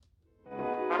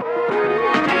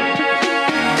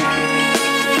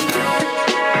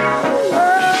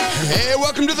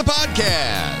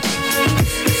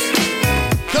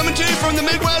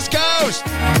Midwest Coast.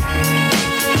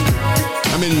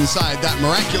 I'm inside that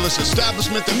miraculous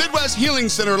establishment, the Midwest Healing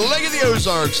Center, Lake of the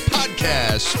Ozarks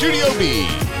Podcast, Studio B.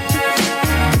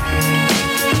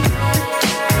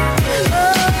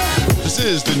 This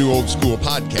is the New Old School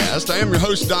Podcast. I am your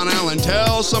host, Don Allen.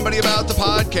 Tell somebody about the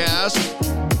podcast.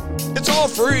 It's all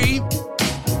free.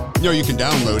 You know, you can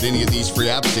download any of these free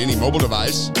apps to any mobile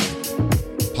device.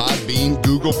 Podbean,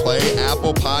 Google Play,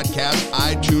 Apple Podcasts,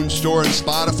 iTunes Store, and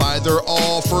Spotify. They're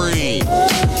all free.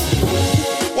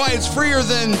 Why, it's freer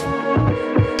than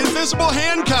invisible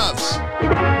handcuffs.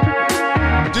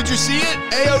 Did you see it?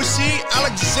 AOC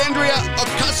Alexandria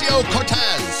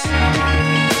Ocasio-Cortez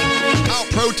out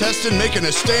protesting, making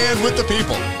a stand with the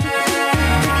people.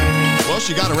 Well,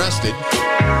 she got arrested.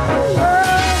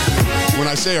 When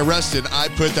I say arrested, I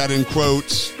put that in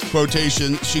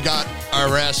quotation. She got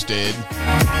arrested.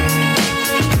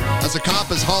 As a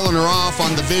cop is hauling her off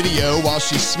on the video while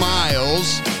she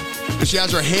smiles, and she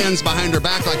has her hands behind her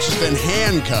back like she's been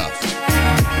handcuffed.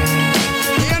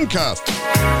 Handcuffed.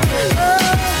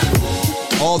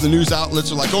 All the news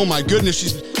outlets are like, oh my goodness,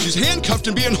 she's handcuffed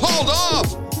and being hauled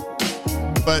off.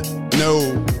 But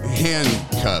no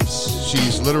handcuffs.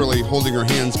 She's literally holding her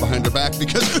hands behind her back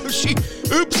because she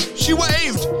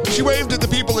waved. She waved at the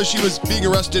people as she was being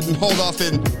arrested and hauled off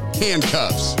in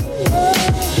handcuffs.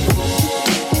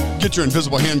 Get your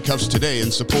invisible handcuffs today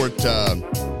and support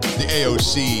the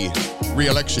AOC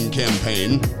re-election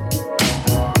campaign.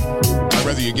 I'd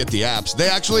rather you get the apps. They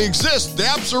actually exist. The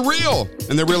apps are real,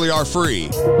 and they really are free.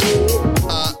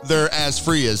 They're as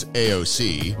free as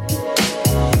AOC.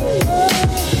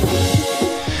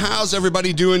 How's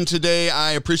everybody doing today?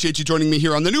 I appreciate you joining me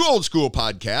here on the New Old School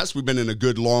Podcast. We've been in a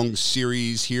good long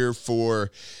series here for,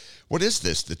 what is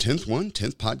this, the 10th one?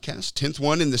 10th podcast? 10th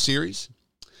one in the series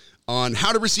on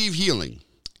how to receive healing.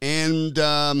 And,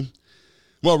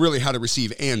 really how to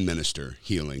receive and minister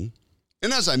healing.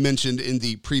 And as I mentioned in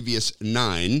the previous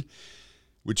 9,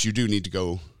 which you do need to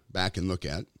go back and look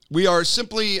at, we are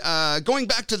simply going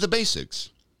back to the basics.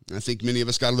 I think many of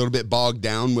us got a little bit bogged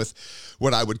down with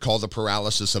what I would call the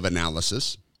paralysis of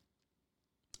analysis,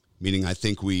 meaning I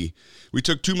think we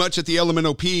took too much at the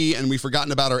elemental P and we've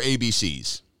forgotten about our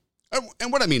ABCs.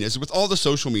 And what I mean is with all the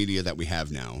social media that we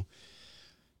have now,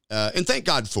 and thank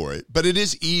God for it, but it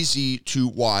is easy to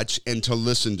watch and to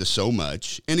listen to so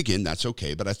much. And again, that's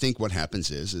okay. But I think what happens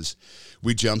is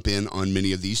we jump in on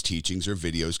many of these teachings or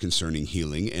videos concerning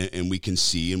healing, and we can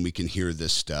see and we can hear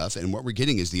this stuff. And what we're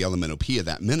getting is the elemental P of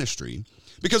that ministry.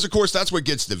 Because, of course, that's what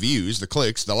gets the views, the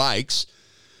clicks, the likes.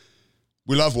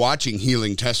 We love watching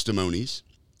healing testimonies.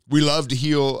 We love to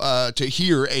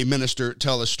hear a minister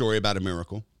tell a story about a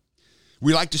miracle.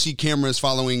 We like to see cameras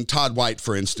following Todd White,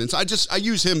 for instance. I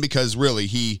use him because really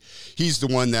he's the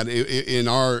one that in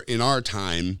our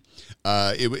time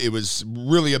it was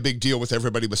really a big deal with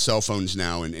everybody with cell phones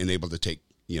now and able to take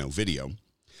video.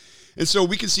 And so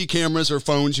we can see cameras or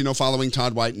phones following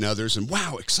Todd White and others, and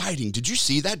wow, exciting! Did you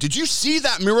see that? Did you see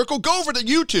that miracle? Go over to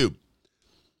YouTube.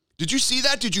 Did you see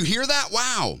that? Did you hear that?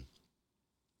 Wow.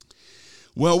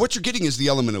 Well, what you're getting is the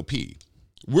elemental P.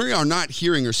 We are not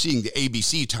hearing or seeing the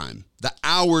ABC time, the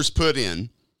hours put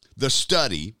in, the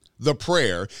study, the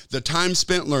prayer, the time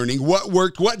spent learning, what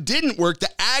worked, what didn't work, the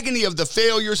agony of the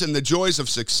failures and the joys of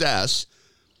success.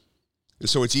 And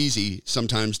so it's easy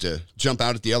sometimes to jump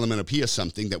out at the elemental P of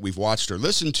something that we've watched or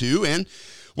listened to, and,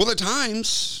 well, at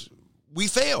times we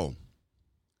fail.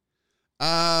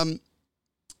 The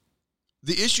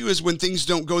issue is when things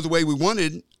don't go the way we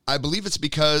wanted, I believe it's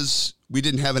because we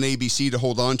didn't have an ABC to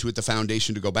hold on to at the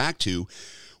foundation to go back to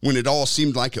when it all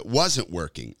seemed like it wasn't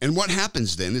working. And what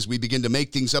happens then is we begin to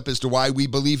make things up as to why we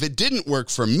believe it didn't work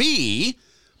for me,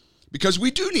 because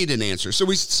we do need an answer. So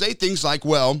we say things like,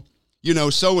 well,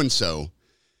 so-and-so,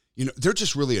 they're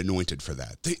just really anointed for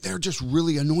that. They're just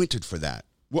really anointed for that.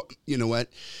 Well, you know what?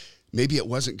 Maybe it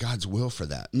wasn't God's will for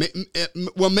that.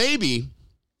 Well, maybe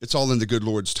it's all in the good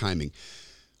Lord's timing.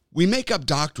 We make up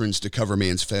doctrines to cover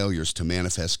man's failures to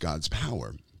manifest God's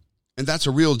power. And that's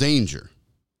a real danger.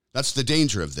 That's the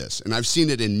danger of this. And I've seen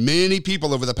it in many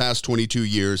people over the past 22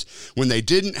 years when they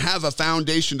didn't have a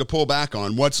foundation to pull back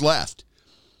on. What's left?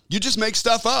 You just make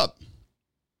stuff up.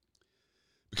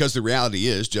 Because the reality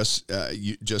is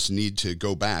you just need to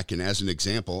go back. And as an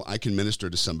example, I can minister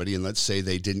to somebody and let's say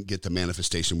they didn't get the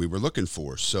manifestation we were looking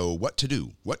for. So what to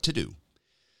do?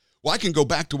 Well, I can go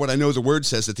back to what I know the word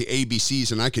says at the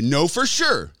ABCs, and I can know for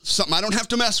sure, something I don't have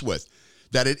to mess with,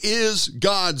 that it is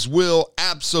God's will,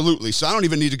 absolutely. So I don't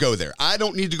even need to go there. I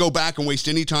don't need to go back and waste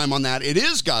any time on that. It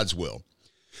is God's will.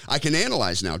 I can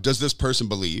analyze now. Does this person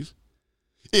believe?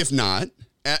 If not,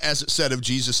 as it said of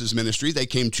Jesus' ministry, they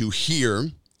came to hear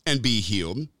and be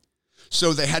healed.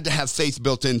 So they had to have faith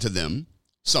built into them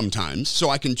sometimes. So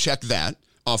I can check that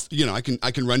off. I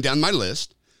can run down my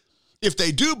list. If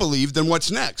they do believe, then what's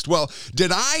next? Well,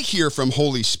 did I hear from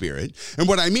Holy Spirit? And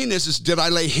what I mean is did I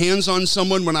lay hands on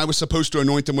someone when I was supposed to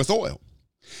anoint them with oil?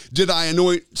 Did I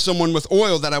anoint someone with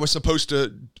oil that I was supposed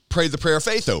to pray the prayer of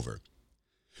faith over?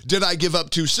 Did I give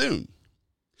up too soon?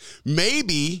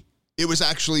 Maybe it was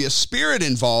actually a spirit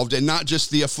involved and not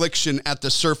just the affliction at the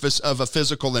surface of a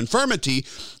physical infirmity.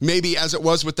 Maybe as it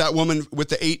was with that woman with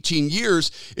the 18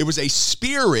 years, it was a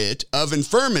spirit of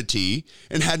infirmity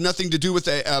and had nothing to do with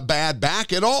a bad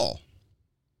back at all.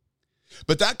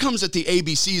 But that comes at the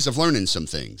ABCs of learning some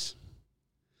things.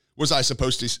 Was I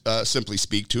supposed to simply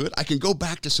speak to it? I can go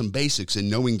back to some basics in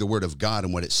knowing the Word of God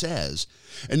and what it says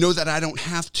and know that I don't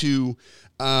have to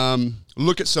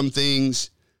look at some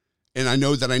things. And I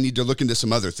know that I need to look into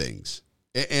some other things.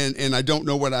 And I don't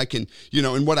know what I can,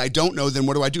 and what I don't know, then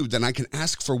what do? Then I can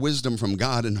ask for wisdom from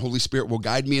God, and Holy Spirit will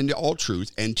guide me into all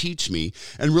truth and teach me.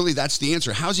 And really, that's the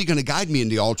answer. How's he going to guide me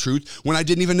into all truth when I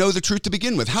didn't even know the truth to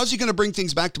begin with? How's he going to bring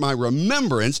things back to my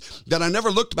remembrance that I never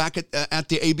looked back at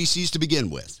the ABCs to begin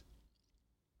with?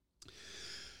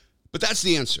 But that's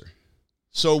the answer.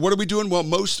 So what are we doing? Well,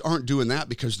 most aren't doing that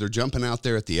because they're jumping out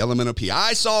there at the LMNOP.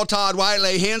 I saw Todd White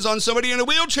lay hands on somebody in a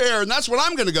wheelchair, and that's what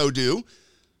I'm going to go do.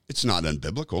 It's not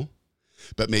unbiblical,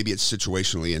 but maybe it's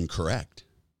situationally incorrect.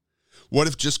 What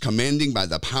if just commanding by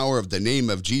the power of the name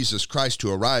of Jesus Christ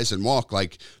to arise and walk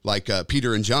like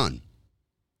Peter and John?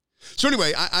 So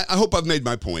anyway, I hope I've made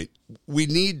my point. We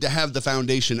need to have the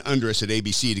foundation under us at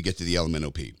ABC to get to the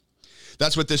LMNOP.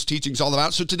 That's what this teaching's all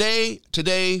about. So today,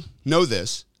 know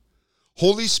this.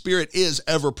 Holy Spirit is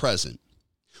ever present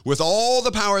with all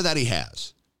the power that he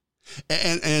has.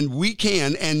 And we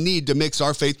can and need to mix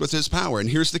our faith with his power. And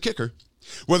here's the kicker.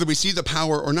 Whether we see the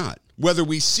power or not,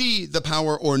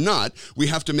 we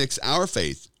have to mix our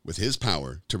faith with his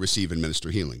power to receive and minister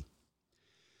healing.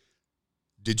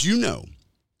 Did you know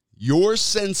your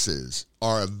senses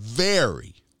are a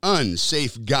very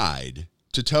unsafe guide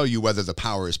to tell you whether the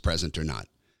power is present or not?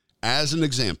 As an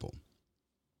example,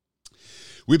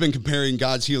 we've been comparing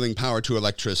God's healing power to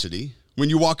electricity. When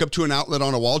you walk up to an outlet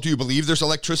on a wall, do you believe there's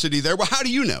electricity there? Well, how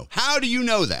do you know? How do you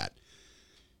know that?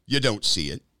 You don't see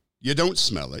it. You don't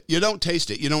smell it. You don't taste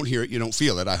it. You don't hear it. You don't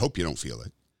feel it. I hope you don't feel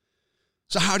it.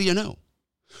 So how do you know?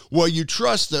 Well, you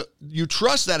trust that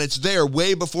it's there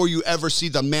way before you ever see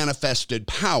the manifested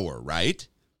power, right?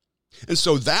 And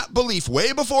so that belief,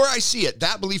 way before I see it,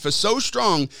 that belief is so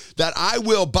strong that I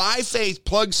will, by faith,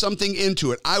 plug something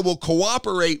into it. I will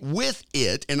cooperate with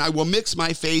it, and I will mix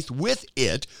my faith with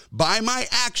it by my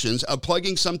actions of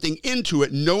plugging something into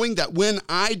it, knowing that when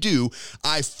I do,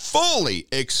 I fully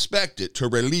expect it to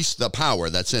release the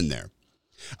power that's in there.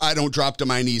 I don't drop to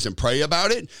my knees and pray about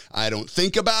it. I don't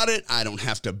think about it. I don't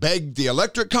have to beg the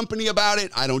electric company about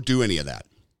it. I don't do any of that.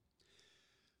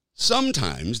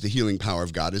 Sometimes the healing power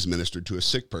of God is ministered to a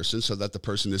sick person so that the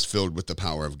person is filled with the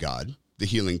power of God, the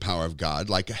healing power of God,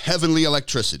 like a heavenly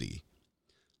electricity.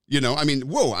 Yeah,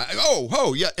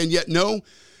 and yet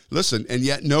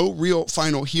no real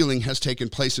final healing has taken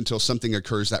place until something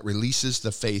occurs that releases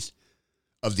the faith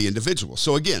of the individual.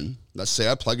 So again, let's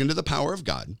say I plug into the power of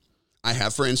God. I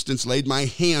have, for instance, laid my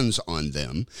hands on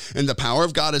them, and the power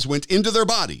of God has went into their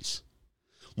bodies.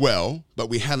 Well, but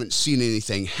we haven't seen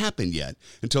anything happen yet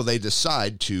until they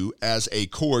decide to, as a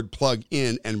cord, plug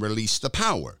in and release the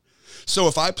power. So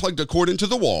if I plugged a cord into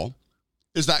the wall,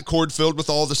 is that cord filled with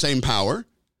all the same power?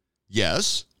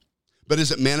 Yes. But is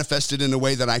it manifested in a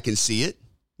way that I can see it?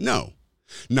 No.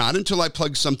 Not until I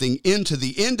plug something into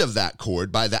the end of that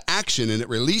cord by the action, and it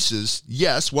releases,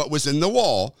 yes, what was in the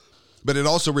wall, but it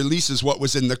also releases what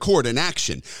was in the cord in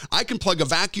action. I can plug a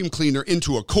vacuum cleaner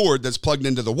into a cord that's plugged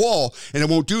into the wall, and it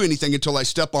won't do anything until I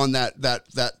step on that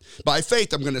by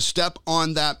faith, I'm going to step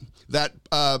on that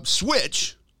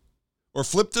switch or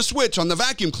flip the switch on the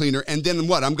vacuum cleaner, and then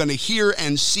what? I'm going to hear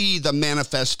and see the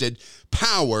manifested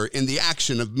power in the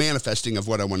action of manifesting of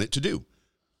what I want it to do.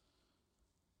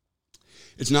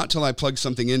 It's not till I plug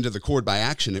something into the cord by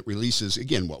action, it releases,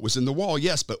 again, what was in the wall,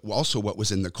 yes, but also what was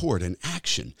in the cord in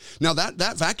action. Now,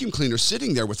 that vacuum cleaner's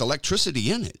sitting there with electricity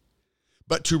in it.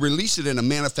 But to release it in a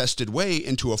manifested way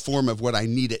into a form of what I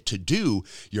need it to do,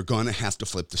 you're going to have to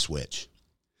flip the switch.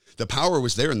 The power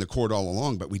was there in the cord all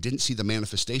along, but we didn't see the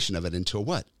manifestation of it until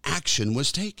what? Action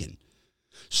was taken.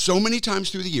 So many times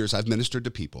through the years, I've ministered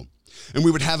to people, and we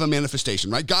would have a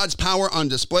manifestation, right? God's power on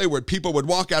display where people would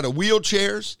walk out of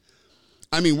wheelchairs.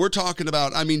 I mean, we're talking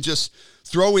about, just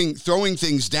throwing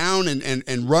things down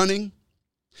and running.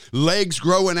 legs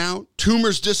growing out,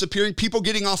 tumors disappearing, people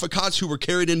getting off of cots who were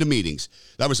carried into meetings.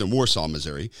 That was in Warsaw,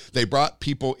 Missouri. They brought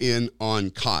people in on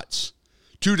cots.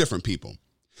 2 different people.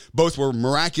 Both were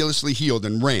miraculously healed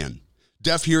and ran.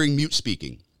 Deaf hearing, mute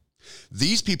speaking.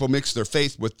 These people mixed their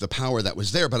faith with the power that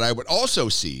was there, but I would also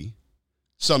see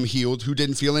some healed who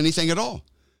didn't feel anything at all.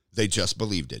 They just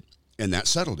believed it, and that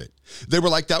settled it. They were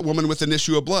like that woman with an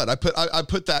issue of blood. I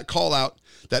put that call out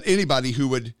that anybody who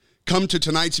would come to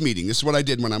tonight's meeting, this is what I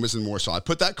did when I was in Warsaw. I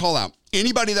put that call out.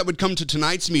 Anybody that would come to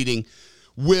tonight's meeting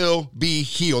will be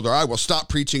healed, or I will stop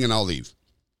preaching and I'll leave.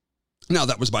 Now,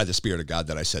 that was by the Spirit of God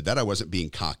that I said that. I wasn't being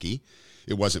cocky.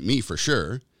 It wasn't me for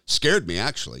sure. Scared me,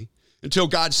 actually, until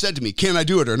God said to me, can I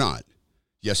do it or not?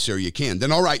 Yes, sir, you can.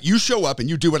 Then, all right, you show up and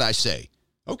you do what I say.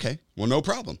 Okay, well, no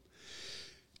problem.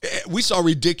 We saw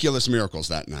ridiculous miracles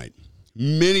that night.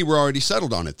 Many were already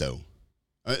settled on it, though.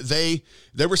 They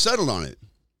were settled on it.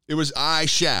 It was, I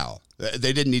shall.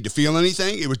 They didn't need to feel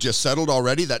anything. It was just settled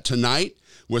already that tonight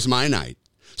was my night.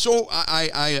 So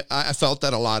I felt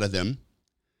that a lot of them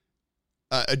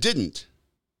didn't.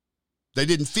 They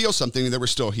didn't feel something and they were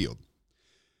still healed.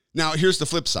 Now, here's the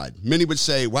flip side. Many would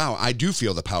say, wow, I do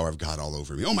feel the power of God all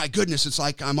over me. Oh, my goodness, it's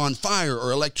like I'm on fire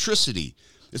or electricity.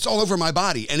 It's all over my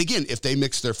body. And again, if they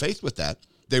mixed their faith with that,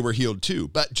 they were healed too.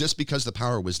 But just because the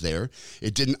power was there,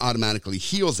 it didn't automatically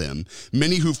heal them.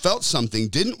 Many who felt something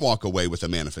didn't walk away with a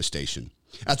manifestation.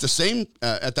 At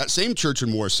that same church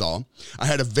in Warsaw, I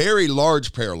had a very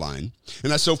large prayer line,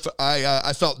 and I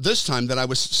felt this time that I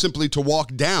was simply to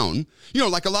walk down. You know,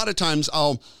 like a lot of times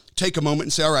I'll take a moment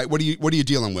and say, all right, what are you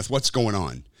dealing with? What's going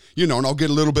on? You know, and I'll get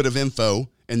a little bit of info,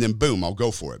 and then boom, I'll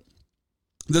go for it.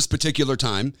 This particular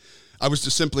time, I was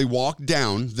to simply walk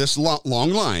down this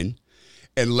long line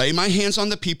and lay my hands on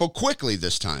the people quickly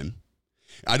this time.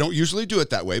 I don't usually do it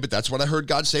that way, but that's what I heard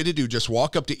God say to do. Just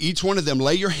walk up to each one of them,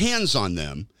 lay your hands on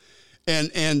them,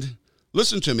 and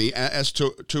listen to me as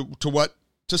to what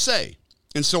to say.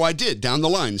 And so I did down the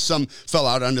line. Some fell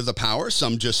out under the power.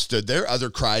 Some just stood there.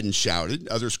 Others cried and shouted.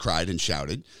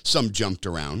 Some jumped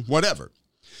around, whatever.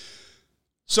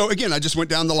 So again, I just went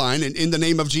down the line and in the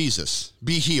name of Jesus,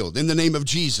 be healed. In the name of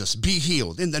Jesus, be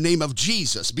healed. In the name of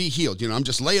Jesus, be healed. You know, I'm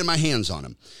just laying my hands on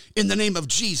them. In the name of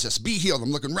Jesus, be healed.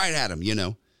 I'm looking right at them, you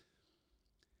know.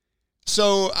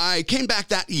 So I came back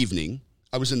that evening.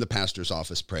 I was in the pastor's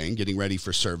office praying, getting ready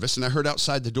for service, and I heard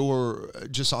outside the door,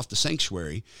 just off the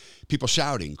sanctuary, people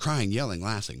shouting, crying, yelling,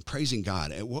 laughing, praising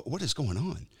God. What is going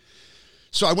on?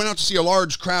 So I went out to see a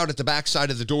large crowd at the back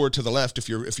side of the door to the left if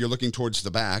you're looking towards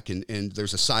the back, and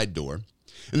there's a side door.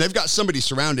 And they've got somebody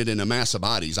surrounded in a mass of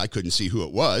bodies. I couldn't see who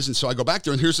it was, and so I go back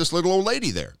there, and here's this little old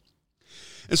lady there.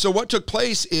 And so what took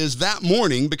place is that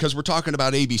morning, because we're talking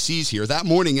about ABCs here, that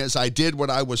morning as I did what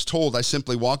I was told, I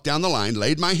simply walked down the line,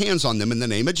 laid my hands on them in the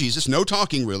name of Jesus, no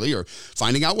talking really or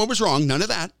finding out what was wrong, none of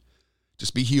that.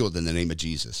 Just be healed in the name of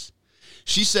Jesus.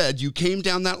 She said, you came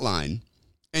down that line,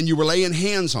 and you were laying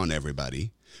hands on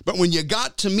everybody. But when you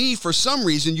got to me, for some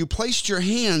reason, you placed your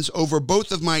hands over both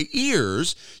of my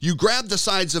ears. You grabbed the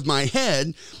sides of my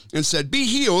head and said, be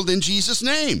healed in Jesus'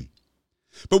 name.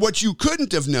 But what you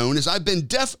couldn't have known is I've been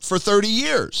deaf for 30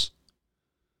 years.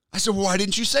 I said, well, why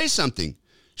didn't you say something?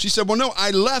 She said, well, no,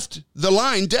 I left the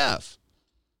line deaf.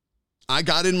 I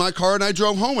got in my car and I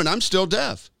drove home and I'm still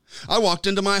deaf. I walked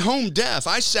into my home deaf.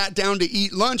 I sat down to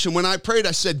eat lunch, and when I prayed,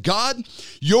 I said, God,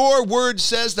 your word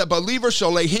says that believers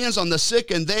shall lay hands on the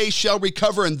sick and they shall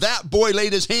recover, and that boy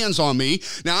laid his hands on me.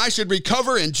 Now I should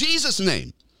recover in Jesus'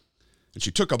 name. And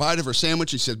she took a bite of her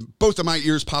sandwich and said, both of my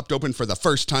ears popped open for the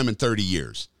first time in 30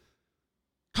 years.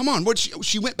 Come on,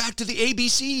 she went back to the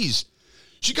ABCs.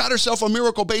 She got herself a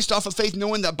miracle based off of faith,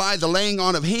 knowing that by the laying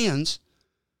on of hands.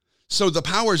 So the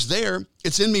power's there.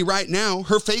 It's in me right now.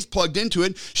 Her faith plugged into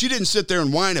it. She didn't sit there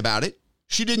and whine about it.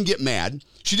 She didn't get mad.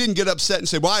 She didn't get upset and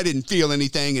say, well, I didn't feel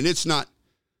anything and it's not.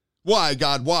 Why,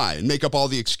 God, why? And make up all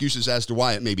the excuses as to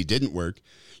why it maybe didn't work.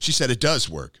 She said, it does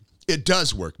work. It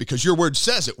does work because your word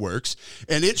says it works,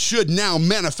 and it should now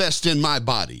manifest in my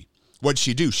body. What'd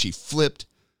she do? She flipped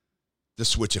the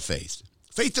switch of faith.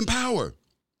 Faith and power.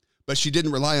 But she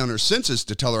didn't rely on her senses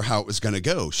to tell her how it was going to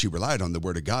go. She relied on the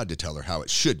word of God to tell her how it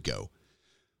should go.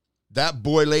 That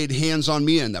boy laid hands on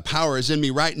me, and the power is in me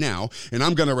right now, and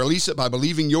I'm going to release it by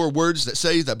believing your words that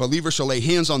say that believers shall lay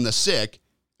hands on the sick,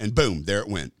 and boom, there it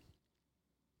went.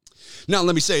 Now,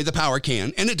 let me say the power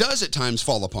can, and it does at times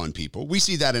fall upon people. We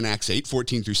see that in Acts 8,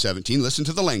 14 through 17. Listen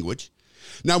to the language.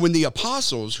 Now, when the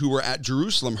apostles who were at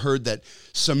Jerusalem heard that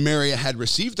Samaria had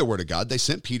received the word of God, they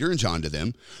sent Peter and John to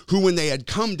them, who, when they had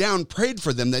come down, prayed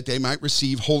for them that they might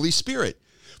receive Holy Spirit.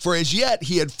 For as yet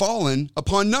he had fallen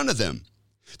upon none of them.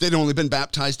 They'd only been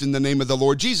baptized in the name of the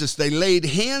Lord Jesus. They laid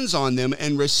hands on them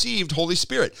and received Holy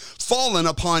Spirit. Fallen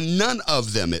upon none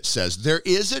of them, it says. There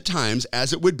is at times,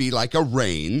 as it would be like a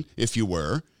rain, if you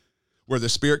were, where the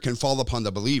Spirit can fall upon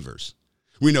the believers.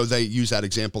 We know they use that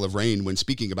example of rain when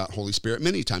speaking about Holy Spirit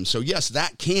many times. So yes,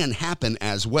 that can happen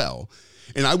as well.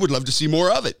 And I would love to see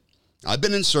more of it. I've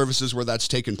been in services where that's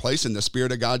taken place and the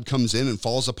Spirit of God comes in and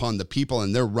falls upon the people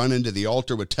and they're running to the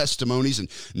altar with testimonies and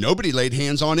nobody laid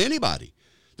hands on anybody.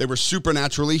 They were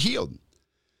supernaturally healed.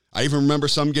 I even remember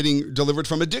some getting delivered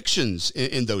from addictions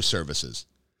in those services.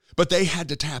 But they had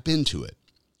to tap into it.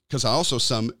 Because I also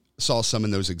saw some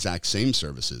in those exact same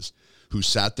services who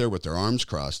sat there with their arms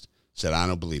crossed, said, I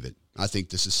don't believe it. I think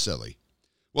this is silly.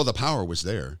 Well, the power was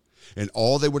there. And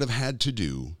all they would have had to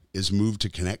do is move to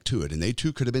connect to it. And they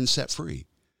too could have been set free.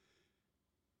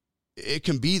 It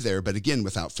can be there, but again,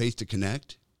 without faith to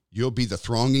connect, you'll be the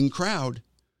thronging crowd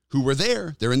who were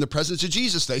there. They're in the presence of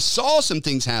Jesus. They saw some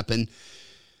things happen.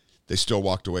 They still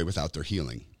walked away without their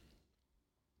healing.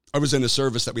 I was in a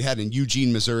service that we had in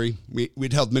Eugene, Missouri.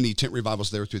 We'd held many tent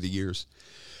revivals there through the years.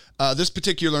 This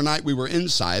particular night we were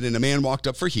inside and a man walked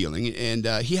up for healing and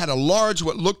he had a large,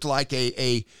 what looked like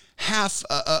a half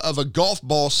of a golf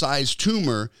ball sized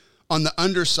tumor on the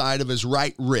underside of his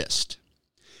right wrist.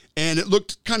 And it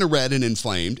looked kind of red and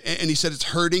inflamed. And he said, it's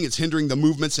hurting. It's hindering the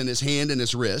movements in his hand and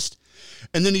his wrist.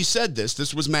 And then he said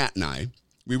this was Matt and I.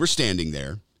 We were standing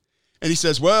there. And he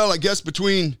says, well, I guess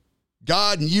between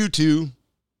God and you two,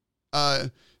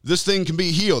 this thing can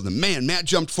be healed. And man, Matt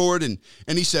jumped forward and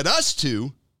he said, us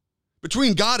two,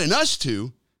 between God and us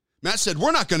two, Matt said,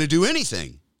 we're not going to do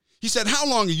anything. He said, how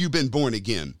long have you been born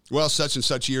again? Well, such and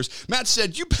such years. Matt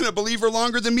said, you've been a believer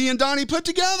longer than me and Donnie put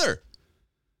together.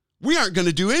 We aren't going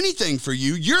to do anything for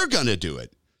you. You're going to do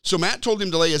it. So Matt told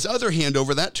him to lay his other hand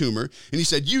over that tumor, and he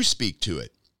said, you speak to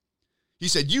it. He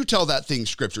said, you tell that thing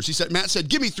scriptures. Matt said,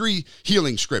 give me 3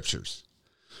 healing scriptures.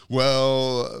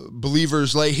 Well,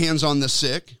 believers lay hands on the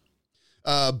sick.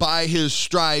 By his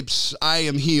stripes, I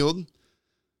am healed.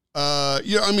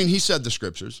 He said the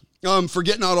scriptures.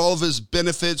 Forget not all of his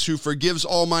benefits, who forgives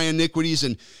all my iniquities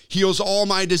and heals all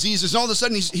my diseases. And all of a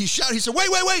sudden he shouted, he said,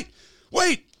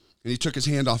 wait. And he took his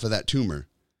hand off of that tumor,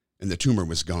 and the tumor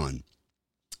was gone.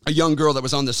 A young girl that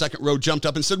was on the second row jumped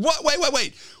up and said, what?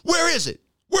 Wait. Where is it?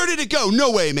 Where did it go?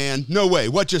 No way, man. No way.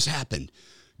 What just happened?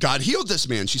 God healed this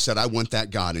man. She said, I want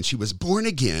that God. And she was born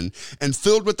again and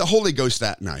filled with the Holy Ghost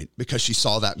that night because she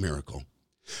saw that miracle.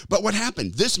 But what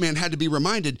happened? This man had to be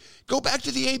reminded, go back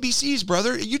to the ABCs,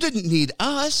 brother. You didn't need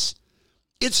us.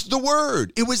 It's the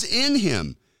word. It was in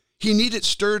him. He needed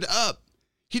stirred up.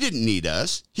 He didn't need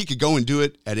us. He could go and do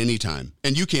it at any time.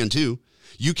 And you can too.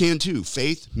 You can too.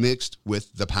 Faith mixed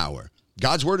with the power.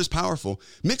 God's word is powerful.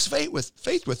 Mix faith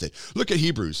with it. Look at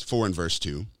Hebrews 4 and verse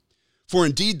 2. For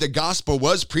indeed the gospel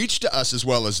was preached to us as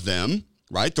well as them,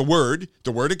 right? The word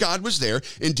of God was there.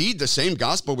 Indeed, the same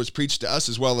gospel was preached to us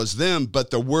as well as them,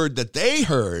 but the word that they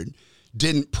heard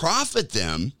didn't profit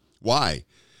them. Why?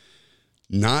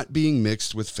 Not being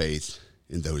mixed with faith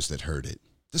in those that heard it.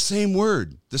 The same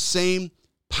word, the same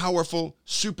powerful,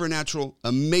 supernatural,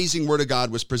 amazing word of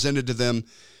God was presented to them.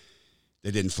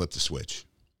 They didn't flip the switch.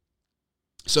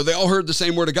 So they all heard the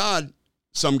same word of God.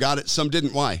 Some got it, some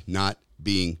didn't. Why? Not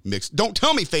being mixed. Don't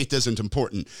tell me faith isn't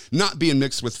important. Not being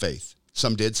mixed with faith.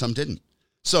 Some did, some didn't.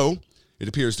 So it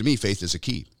appears to me faith is a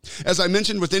key. As I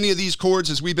mentioned with any of these chords,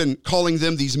 as we've been calling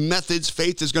them, these methods,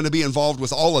 faith is going to be involved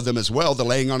with all of them as well. The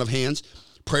laying on of hands,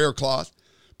 prayer cloth,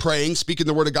 praying, speaking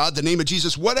the word of God, the name of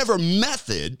Jesus, whatever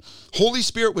method Holy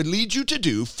Spirit would lead you to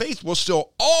do, faith will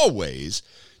still always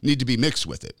need to be mixed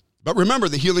with it. But remember,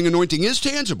 the healing anointing is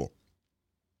tangible.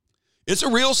 It's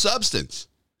a real substance.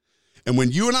 And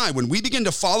when we begin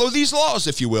to follow these laws,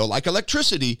 if you will, like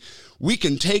electricity, we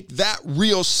can take that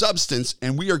real substance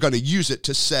and we are going to use it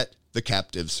to set the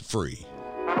captives free.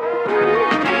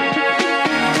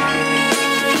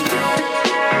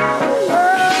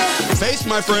 Faith,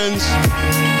 my friends.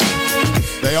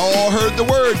 They all heard the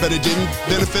word, but it didn't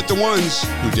benefit the ones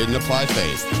who didn't apply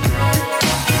faith.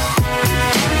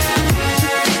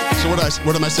 So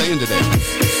what am I saying today?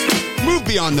 Move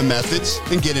beyond the methods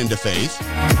and get into faith.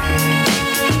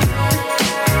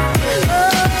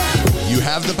 You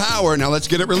have the power. Now let's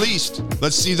get it released.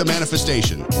 Let's see the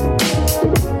manifestation.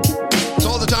 That's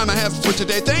all the time I have for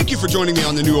today. Thank you for joining me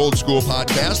on the New Old School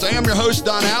podcast. I am your host,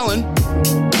 Don Allen.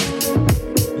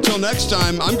 Until next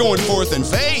time, I'm going forth in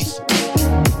faith.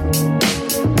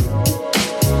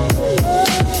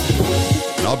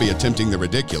 And I'll be attempting the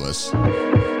ridiculous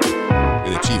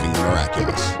and achieving the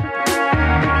miraculous.